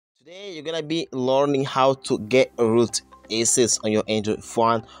Today you're gonna be learning how to get root ACESS on your Android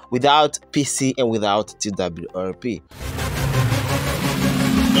phone without PC and without TWRP.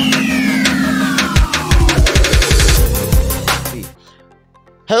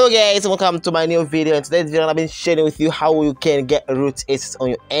 Hello guys, and welcome to my new video. In today's video I've been sharing with you how you can get root ACESS on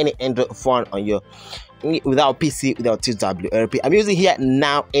your any Android phone on your without PC, without TWRP. I'm using here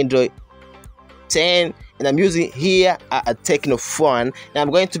now Android 10 and I'm using here a Techno phone, and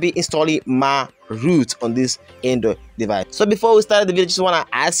I'm going to be installing my root on this Android device. So before we start the video, I just want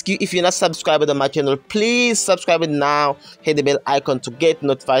to ask you, if you're not subscribed to my channel, please subscribe now, hit the bell icon to get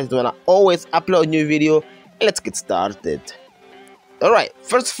notified when I always upload a new video, and let's get started. Alright,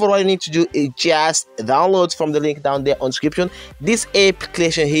 first of all, what you need to do is just download from the link down there on description this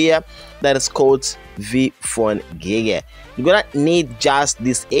application here that is called VPHONE GAGA. You're gonna need just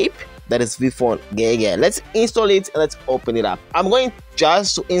this app, that is VPHONE GAGA. Let's install it and let's open it up. I'm going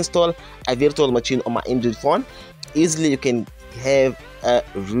just to install a virtual machine on my Android phone. Easily you can have a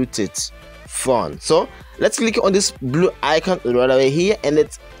rooted phone. So let's click on this blue icon right away here and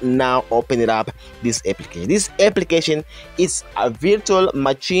let's now open it up, this application. This application is a virtual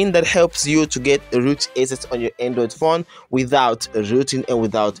machine that helps you to get root ACESS on your Android phone without rooting and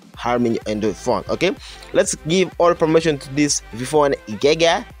without harming your Android phone. Okay, let's give all permission to this VPHONE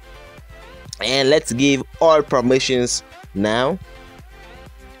GAGA. And let's give all permissions now.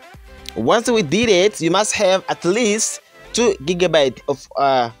 Once we did it, you must have at least 2 GB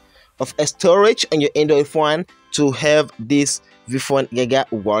of storage on your Android phone to have this VPHONE GAGA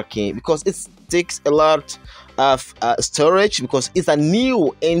working, because it takes a lot of storage because it's a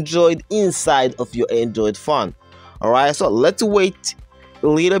new Android inside of your Android phone. Alright, so let's wait a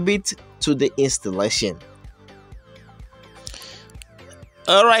little bit to the installation.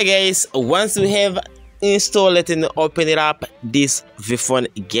 Alright guys, once we have installed it and open it up, this VPHONE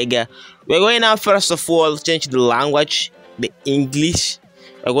GAGA, we're going now first of all change the language, the English.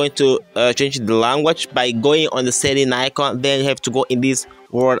 We're going to change the language by going on the setting icon. Then you have to go in this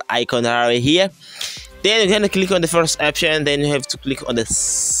word icon right here. Then you're going to click on the first option, then you have to click on the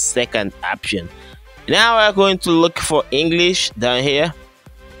second option. Now we're going to look for English down here.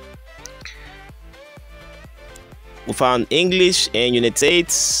 We found English and United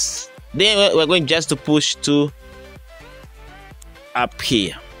States. Then we're going just to push to up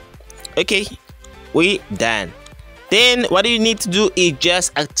here. Okay, we done. Then what you need to do is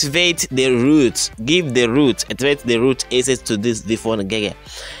just activate the root, activate the root ACESS to this VPHONE GAGA.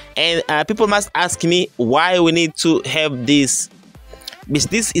 And people must ask me why we need to have this, because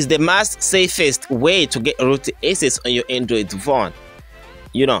this is the most safest way to get root ACESS on your Android phone,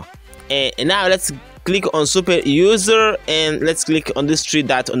 you know. And now let's click on super user and let's click on this 3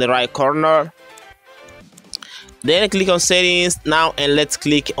 dot on the right corner. Then click on settings now and let's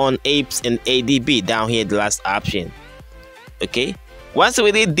click on apps and ADB down here, the last option. Okay, once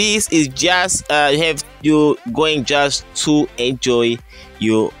we did this, is just you going just to enjoy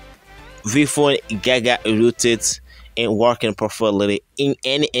your VPHONE GAGA rooted and working properly in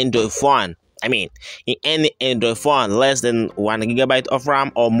any Android phone. I mean, in any Android phone less than 1 GB of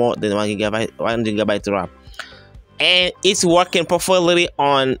RAM or more than 1 GB RAM, and it's working properly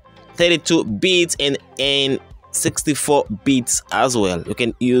on 32 bits and 64 bits as well. You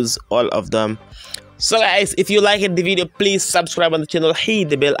can use all of them. So guys, if you liked the video, please subscribe on the channel, hit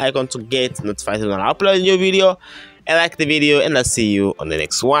the bell icon to get notified when I upload a new video, and like the video, and I'll see you on the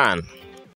next one.